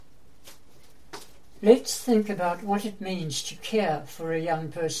Let's think about what it means to care for a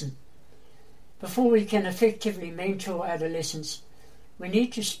young person. Before we can effectively mentor adolescents, we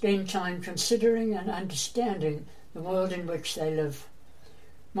need to spend time considering and understanding the world in which they live.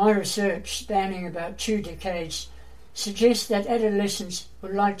 My research, spanning about 2 decades, suggests that adolescents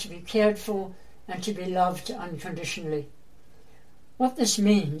would like to be cared for and to be loved unconditionally. What this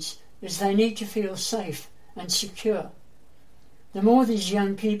means is they need to feel safe and secure. The more these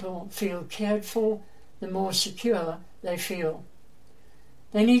young people feel cared for, the more secure they feel.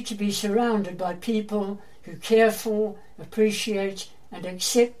 They need to be surrounded by people who care for, appreciate, and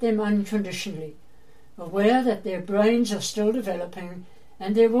accept them unconditionally, aware that their brains are still developing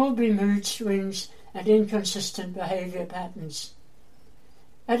and there will be mood swings and inconsistent behaviour patterns.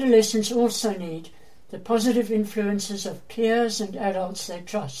 Adolescents also need the positive influences of peers and adults they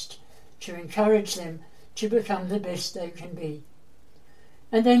trust to encourage them to become the best they can be.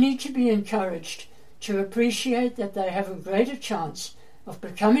 And they need to be encouraged to appreciate that they have a greater chance of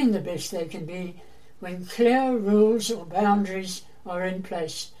becoming the best they can be when clear rules or boundaries are in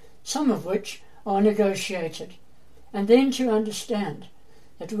place, some of which are negotiated, and then to understand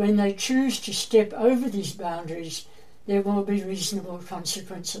that when they choose to step over these boundaries, there will be reasonable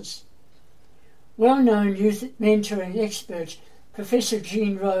consequences. Well-known youth mentoring expert Professor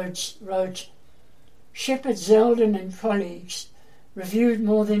Gene Rhodes wrote, "Shepard Zeldin and colleagues reviewed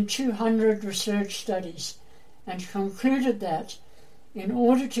more than 200 research studies and concluded that in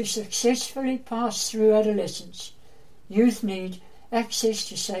order to successfully pass through adolescence, youth need access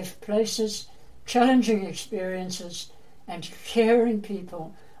to safe places, challenging experiences, and caring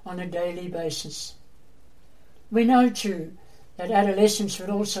people on a daily basis." We know too that adolescents would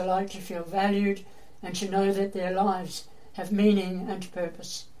also like to feel valued and to know that their lives have meaning and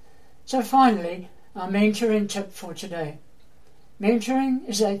purpose. So finally, our mentoring tip for today. Mentoring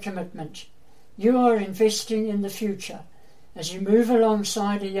is a commitment. You are investing in the future as you move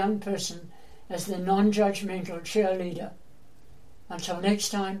alongside a young person as the non-judgmental cheerleader. Until next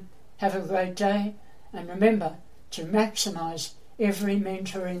time, have a great day, and remember to maximize every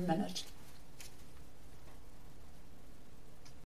mentoring minute.